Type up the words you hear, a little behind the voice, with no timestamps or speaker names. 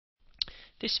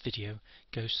This video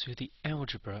goes through the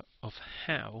algebra of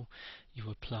how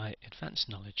you apply advanced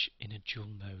knowledge in a dual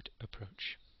mode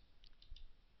approach.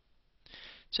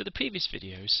 So the previous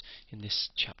videos in this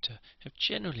chapter have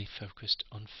generally focused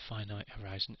on finite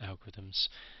horizon algorithms,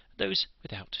 those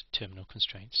without terminal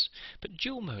constraints. But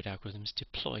dual mode algorithms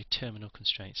deploy terminal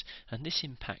constraints, and this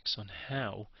impacts on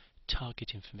how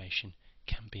target information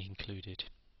can be included.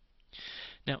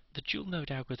 Now, the dual mode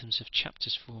algorithms of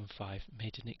chapters 4 and 5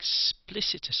 made an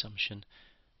explicit assumption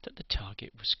that the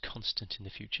target was constant in the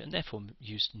future and therefore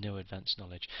used no advanced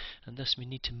knowledge, and thus we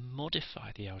need to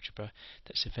modify the algebra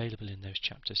that's available in those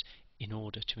chapters in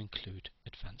order to include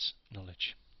advanced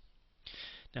knowledge.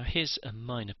 Now here's a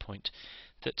minor point,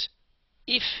 that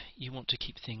if you want to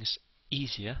keep things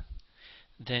easier,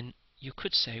 then you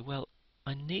could say, well,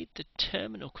 I need the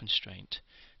terminal constraint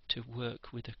to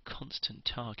work with a constant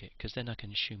target, because then I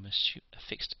can assume a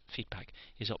fixed feedback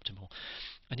is optimal.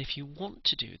 And if you want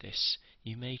to do this,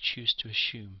 you may choose to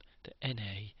assume that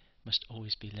NA must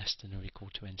always be less than or equal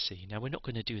to NC. Now we're not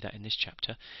going to do that in this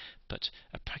chapter, but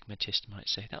a pragmatist might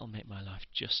say that'll make my life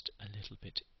just a little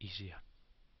bit easier.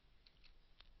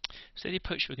 So the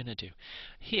approach we're going to do.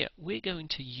 Here we're going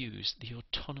to use the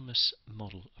autonomous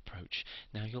model approach.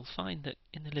 Now you'll find that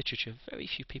in the literature very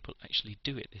few people actually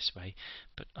do it this way,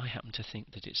 but I happen to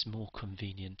think that it's more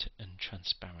convenient and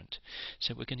transparent.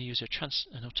 So we're going to use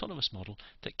an autonomous model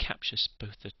that captures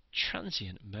both the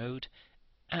transient mode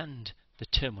and the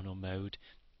terminal mode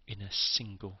in a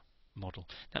single model.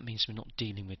 That means we're not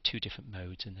dealing with two different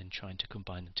modes and then trying to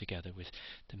combine them together with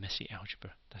the messy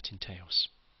algebra that entails.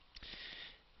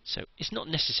 So it's not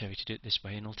necessary to do it this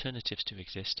way, and alternatives do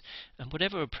exist, and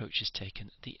whatever approach is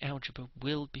taken, the algebra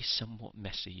will be somewhat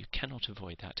messy. You cannot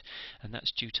avoid that, and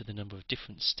that's due to the number of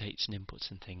different states and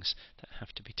inputs and things that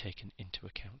have to be taken into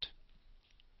account.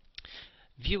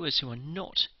 Viewers who are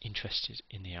not interested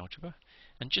in the algebra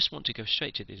and just want to go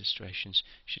straight to the illustrations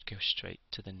should go straight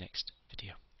to the next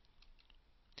video.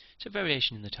 So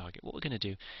variation in the target. What we're going to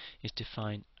do is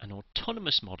define an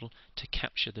autonomous model to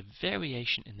capture the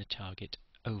variation in the target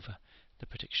over the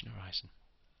prediction horizon.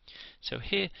 So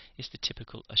here is the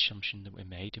typical assumption that we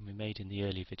made, and we made in the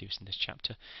early videos in this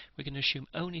chapter. We're going to assume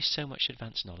only so much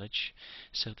advanced knowledge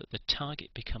so that the target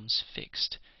becomes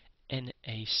fixed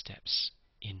NA steps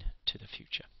into the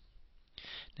future.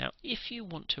 Now if you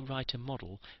want to write a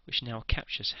model which now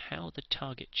captures how the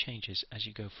target changes as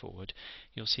you go forward,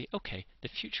 you'll see, okay, the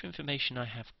future information I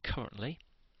have currently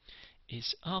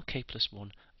is RK plus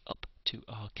 1 up to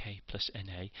RK plus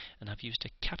NA, and I've used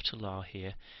a capital R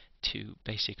here to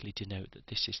basically denote that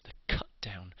this is the cut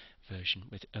down version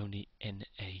with only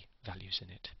NA values in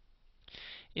it.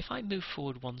 If I move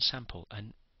forward one sample,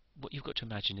 and what you've got to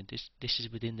imagine is this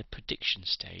is within the prediction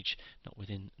stage, not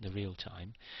within the real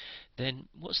time, then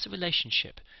what's the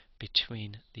relationship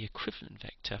between the equivalent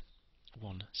vector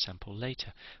one sample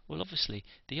later? Well, obviously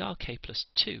the RK plus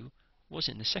 2 was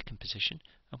in the second position,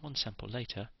 and one sample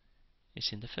later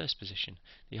it's in the first position.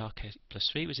 The RK plus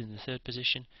 3 was in the third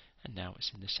position, and now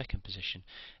it's in the second position.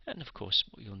 And of course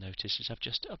what you'll notice is I've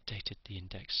just updated the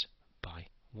index by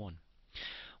 1.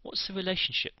 What's the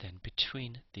relationship then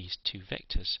between these two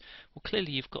vectors? Well,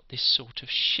 clearly you've got this sort of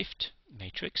shift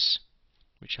matrix,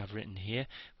 which I've written here,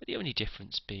 with the only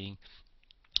difference being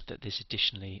that there's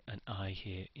additionally an I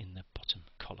here in the bottom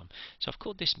column. So I've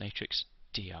called this matrix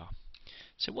dr.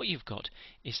 So what you've got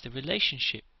is the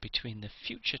relationship between the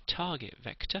future target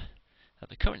vector at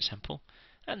the current sample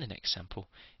and the next sample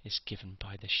is given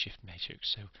by the shift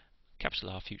matrix. So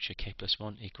capital R future k plus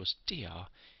 1 equals dr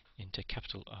into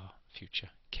capital R future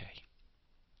k.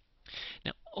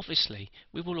 Now obviously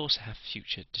we will also have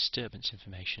future disturbance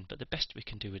information, but the best we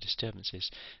can do with disturbances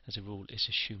as a rule is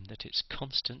assume that it's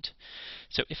constant.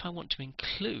 So if I want to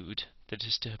include the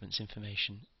disturbance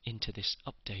information into this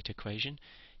update equation,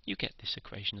 you get this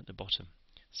equation at the bottom.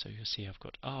 So you'll see I've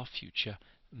got R future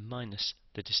minus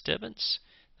the disturbance,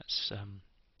 that's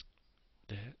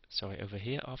over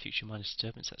here, R future minus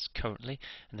disturbance, that's currently,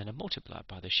 and then I multiply it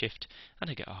by the shift and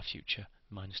I get R future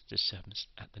minus disturbance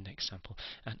at the next sample.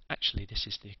 And actually this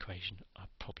is the equation I'll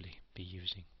probably be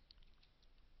using.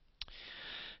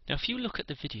 Now if you look at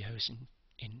the videos in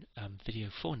video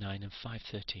 4.9 and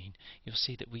 5.13, you'll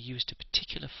see that we used a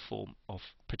particular form of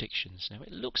predictions. Now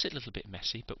it looks a little bit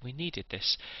messy, but we needed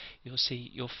this. You'll see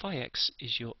your phi x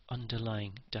is your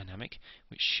underlying dynamic,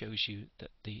 which shows you that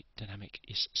the dynamic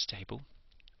is stable.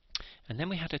 And then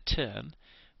we had a term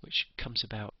which comes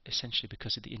about essentially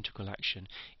because of the integral action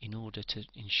in order to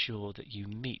ensure that you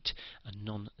meet a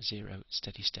non-zero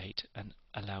steady state and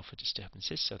allow for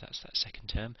disturbances. So that's that second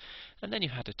term. And then you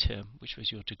had a term which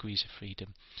was your degrees of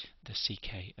freedom, the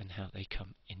CK, and how they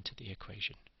come into the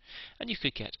equation. And you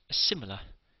could get a similar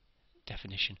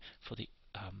definition for the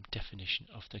definition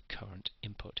of the current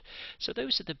input. So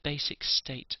those are the basic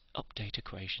state update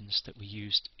equations that we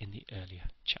used in the earlier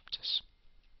chapters.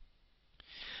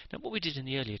 Now what we did in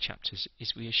the earlier chapters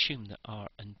is we assumed that R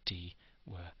and D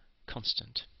were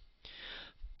constant.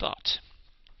 But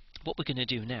what we're going to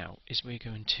do now is we're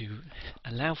going to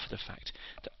allow for the fact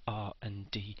that R and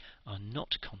D are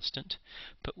not constant,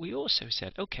 but we also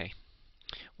said, okay,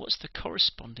 what's the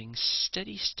corresponding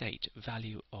steady state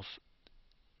value of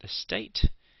the state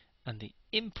and the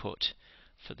input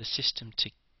for the system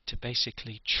to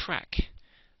basically track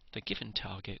the given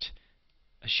target,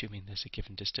 assuming there's a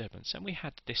given disturbance. And we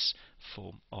had this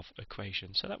form of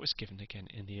equation, so that was given again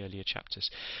in the earlier chapters,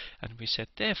 and we said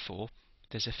therefore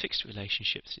there's a fixed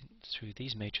relationship through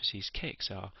these matrices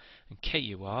KXR and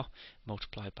KUR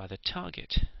multiplied by the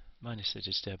target minus the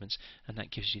disturbance, and that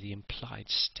gives you the implied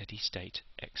steady state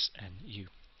X and U.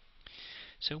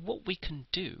 So what we can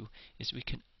do is we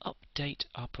can update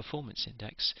our performance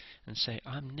index and say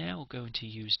I'm now going to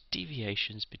use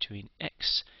deviations between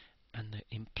X and the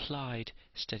implied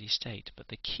steady state. But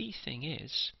the key thing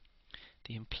is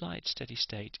the implied steady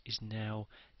state is now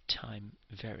time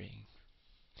varying.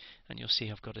 And you'll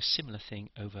see I've got a similar thing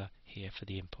over here for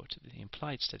the input. The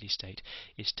implied steady state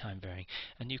is time varying.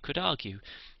 And you could argue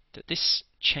that this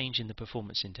change in the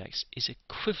performance index is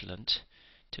equivalent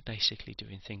to basically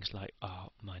doing things like R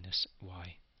minus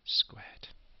Y squared.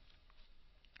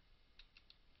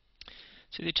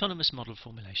 So the autonomous model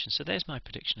formulation. So there's my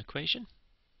prediction equation.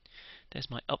 There's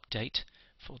my update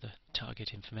for the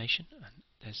target information. And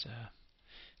there's a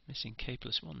missing K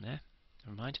plus 1 there.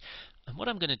 Never mind. And what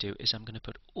I'm going to do is I'm going to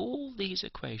put all these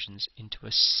equations into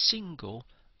a single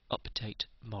update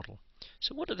model.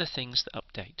 So what are the things that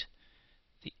update?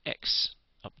 The X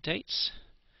updates,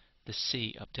 the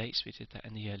C updates, we did that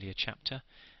in the earlier chapter,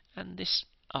 and this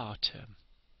R term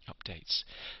updates.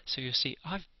 So you'll see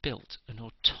I've built an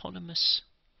autonomous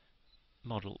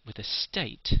model with a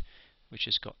state which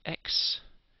has got X,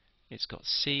 it's got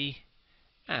C,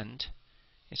 and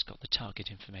it's got the target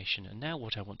information. And now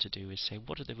what I want to do is say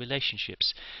what are the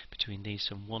relationships between these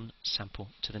from one sample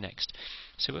to the next.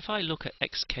 So if I look at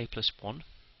xk plus 1,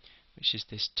 which is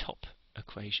this top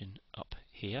equation up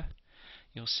here,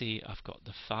 you'll see I've got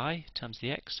the phi times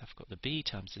the x, I've got the b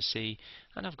times the c,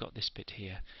 and I've got this bit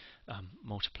here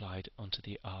multiplied onto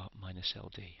the r minus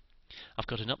ld. I've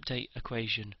got an update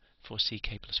equation for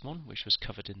ck plus 1, which was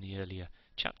covered in the earlier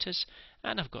chapters,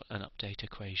 and I've got an update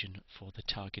equation for the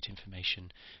target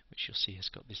information, which you'll see has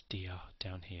got this dr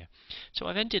down here. So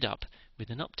I've ended up with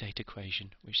an update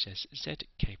equation which says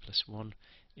zk plus 1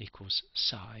 equals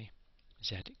psi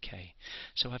zk.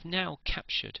 So I've now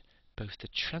captured both the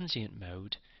transient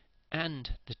mode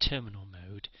and the terminal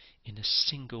mode in a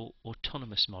single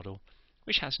autonomous model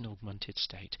which has an augmented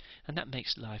state, and that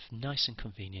makes life nice and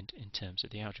convenient in terms of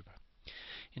the algebra.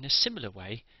 In a similar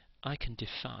way, I can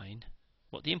define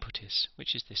what the input is,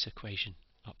 which is this equation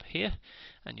up here,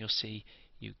 and you'll see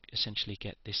you essentially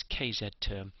get this kz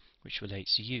term which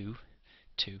relates u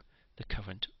to the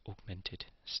current augmented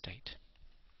state.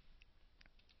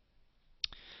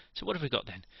 So what have we got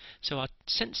then? So our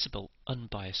sensible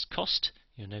unbiased cost,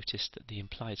 you'll notice that the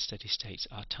implied steady states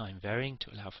are time varying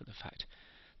to allow for the fact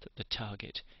that the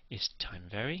target is time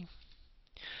varying.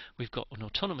 We've got an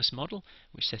autonomous model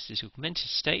which says this augmented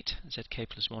state zk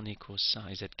plus 1 equals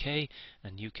psi zk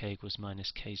and uk equals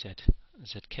minus kz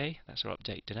zk. That's our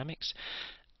update dynamics.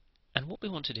 And what we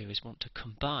want to do is want to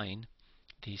combine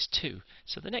these two.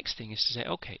 So the next thing is to say,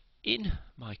 okay, in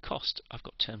my cost I've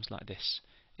got terms like this,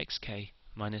 xk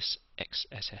minus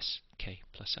xssk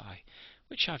plus I,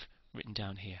 which I've written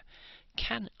down here.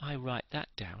 Can I write that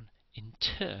down in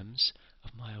terms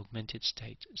of my augmented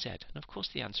state z? And of course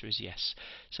the answer is yes.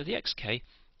 So the xk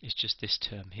is just this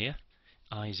term here,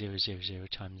 I000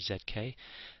 times zk,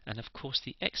 and of course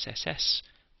the xss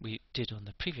we did on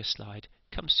the previous slide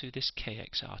comes through this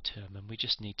kxr term, and we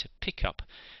just need to pick up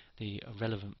the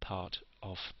relevant part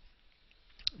of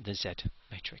the z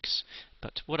matrix.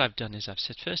 But what I've done is I've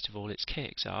said first of all it's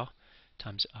kxr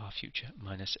times r future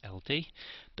minus ld,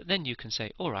 but then you can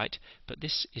say alright, but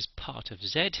this is part of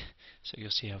z, so you'll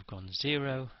see I've gone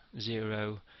 0,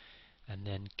 0, and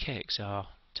then kxr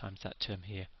times that term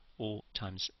here, all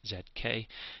times zk, and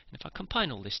if I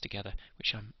combine all this together,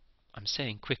 which I'm I'm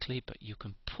saying quickly, but you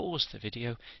can pause the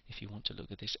video if you want to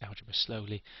look at this algebra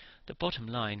slowly. The bottom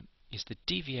line is the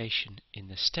deviation in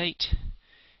the state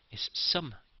is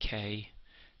some k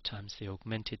times the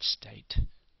augmented state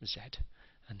z.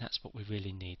 And that's what we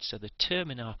really need. So the term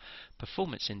in our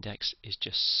performance index is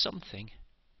just something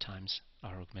times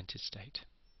our augmented state.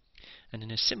 And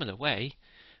in a similar way,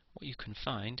 what you can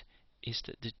find is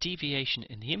that the deviation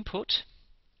in the input,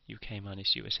 UK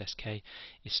minus USSK,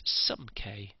 is some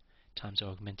k times our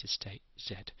augmented state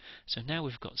z. So now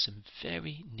we've got some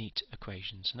very neat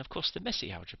equations. And of course the messy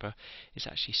algebra is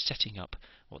actually setting up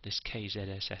what this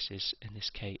KZSS is and this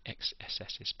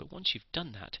KXSS is. But once you've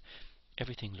done that,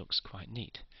 everything looks quite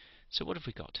neat. So what have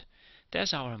we got?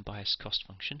 There's our unbiased cost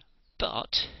function,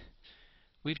 but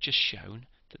we've just shown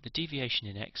that the deviation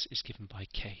in x is given by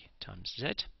k times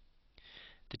z.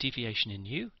 The deviation in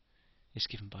u is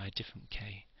given by a different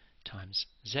k times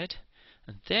z,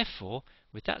 and therefore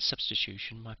with that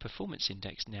substitution my performance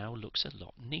index now looks a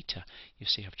lot neater. You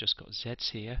see I've just got z's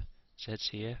here, z's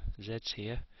here, z's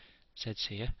here, z's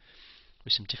here,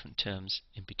 with some different terms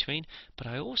in between, but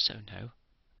I also know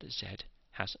that z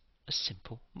has a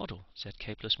simple model,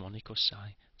 zk plus 1 equals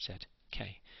psi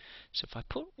zk. So if I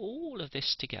put all of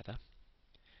this together,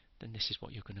 then this is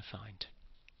what you're going to find.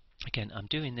 Again, I'm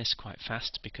doing this quite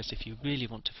fast because if you really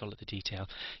want to follow the detail,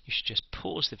 you should just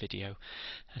pause the video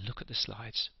and look at the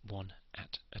slides one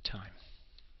at a time.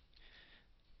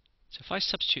 So if I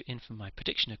substitute in from my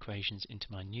prediction equations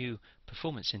into my new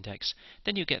performance index,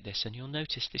 then you get this, and you'll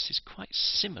notice this is quite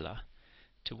similar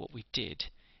to what we did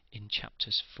in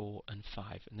chapters 4 and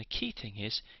 5. And the key thing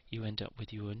is you end up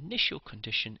with your initial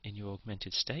condition in your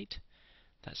augmented state,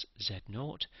 that's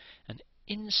Z0, and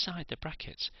inside the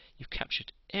brackets you've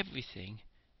captured everything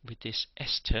with this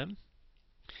S term,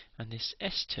 and this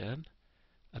S term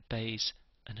obeys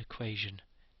an equation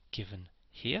given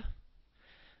here,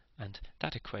 and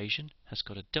that equation has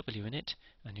got a W in it,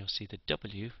 and you'll see the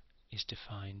W is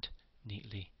defined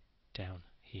neatly down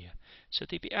here. So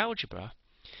the algebra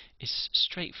is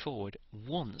straightforward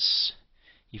once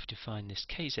you've defined this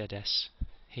KZS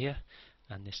here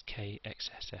and this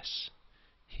KXSS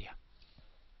here.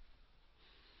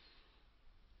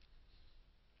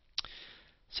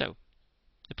 So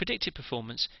the predicted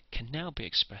performance can now be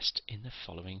expressed in the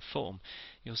following form.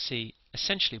 You'll see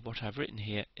essentially what I've written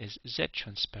here is Z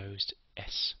transposed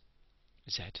S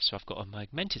Z. So I've got my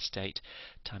augmented state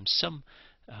times some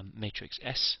matrix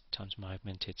S times my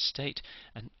augmented state,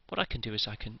 and what I can do is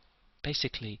I can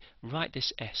basically write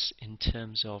this S in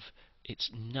terms of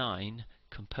its 9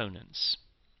 components.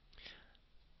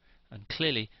 And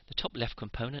clearly the top left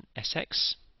component,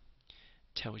 Sx,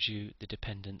 tells you the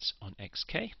dependence on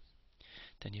xk.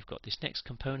 Then you've got this next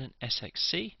component,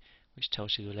 Sxc, which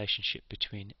tells you the relationship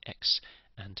between x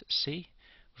and c.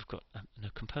 We've got a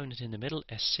component in the middle,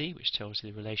 Sc, which tells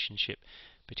you the relationship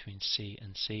between c,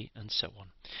 and so on.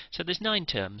 So there's 9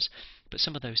 terms, but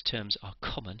some of those terms are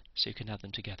common, so you can add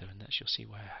them together, and that's, you'll see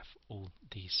why I have all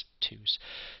these 2's.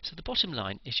 So the bottom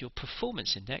line is your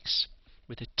performance index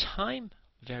with a time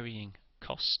varying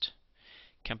cost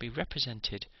can be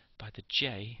represented by the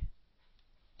j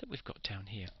that we've got down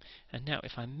here. And now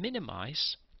if I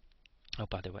minimize, oh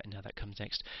by the way, now that comes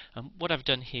next, what I've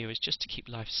done here is just to keep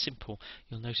life simple.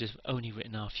 You'll notice I've only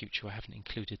written our future, I haven't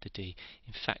included the d.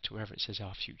 In fact, wherever it says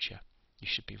our future, you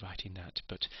should be writing that,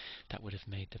 but that would have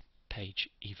made the page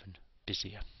even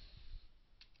busier.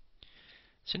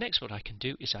 So next what I can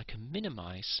do is I can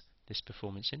minimize this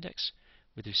performance index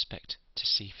with respect to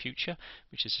C future,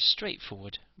 which is a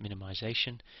straightforward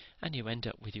minimization, and you end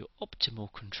up with your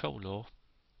optimal control law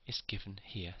is given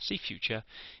here. C future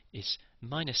is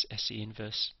minus SC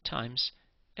inverse times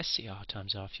SCR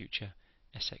times R future,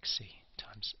 SXC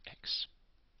times X.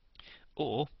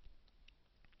 Or,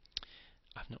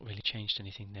 I've not really changed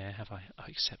anything there, have I?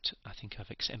 Except I think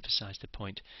I've emphasized the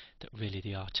point that really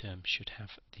the R term should have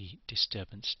the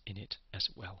disturbance in it as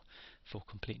well for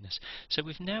completeness. So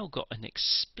we've now got an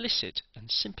explicit and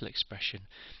simple expression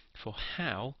for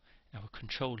how our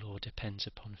control law depends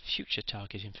upon future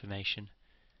target information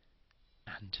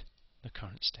and the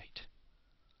current state.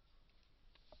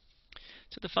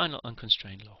 So the final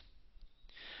unconstrained law.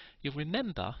 You'll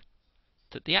remember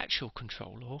that the actual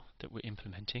control law that we're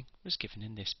implementing was given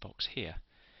in this box here,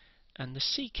 and the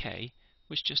CK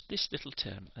was just this little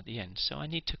term at the end. So I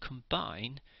need to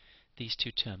combine these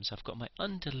 2 terms. I've got my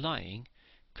underlying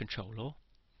control law,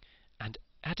 and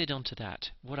added onto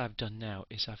that, what I've done now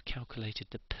is I've calculated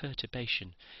the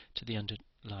perturbation to the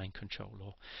underlying control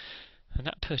law, and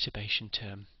that perturbation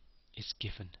term is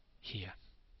given here.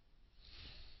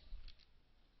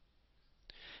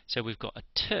 So we've got a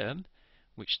term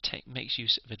which makes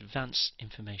use of advanced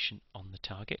information on the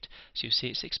target. So you see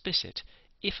it's explicit.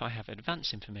 If I have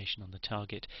advanced information on the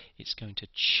target, it's going to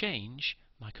change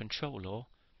my control law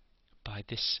by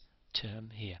this term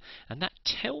here. And that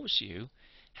tells you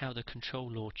how the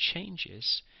control law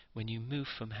changes when you move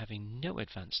from having no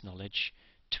advanced knowledge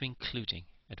to including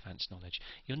advanced knowledge.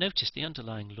 You'll notice the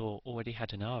underlying law already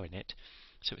had an R in it,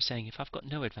 so it's saying if I've got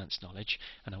no advanced knowledge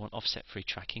and I want offset-free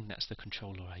tracking, that's the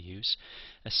control law I use.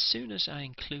 As soon as I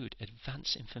include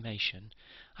advanced information,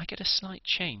 I get a slight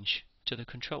change to the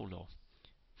control law.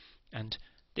 And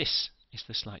this is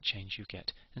the slight change you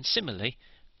get. And similarly,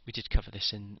 we did cover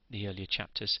this in the earlier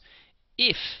chapters,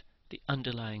 if the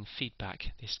underlying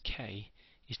feedback, this K,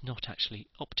 is not actually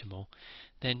optimal,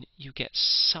 then you get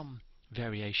some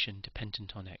variation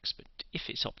dependent on X, but if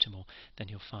it's optimal, then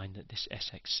you'll find that this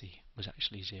SXC was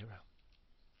actually 0.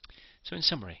 So in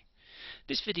summary,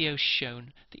 this video has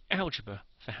shown the algebra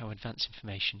for how advanced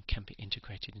information can be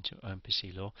integrated into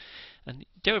OMPC law, and the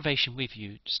derivation we've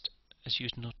used has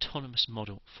used an autonomous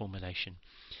model formulation.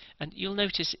 And you'll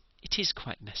notice it is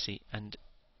quite messy, and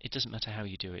it doesn't matter how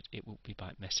you do it, it will be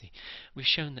quite messy. We've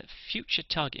shown that future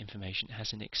target information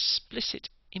has an explicit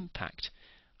impact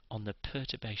on the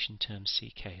perturbation term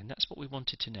CK, and that's what we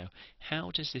wanted to know.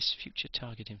 How does this future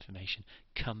target information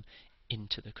come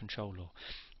into the control law?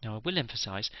 Now I will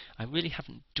emphasize, I really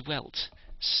haven't dwelt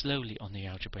slowly on the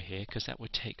algebra here, because that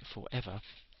would take forever.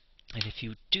 And if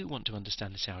you do want to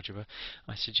understand this algebra,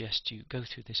 I suggest you go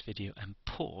through this video and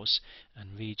pause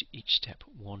and read each step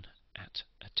one at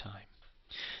a time.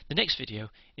 The next video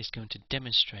is going to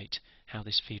demonstrate how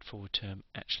this feed-forward term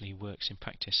actually works in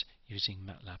practice using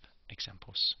MATLAB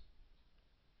examples.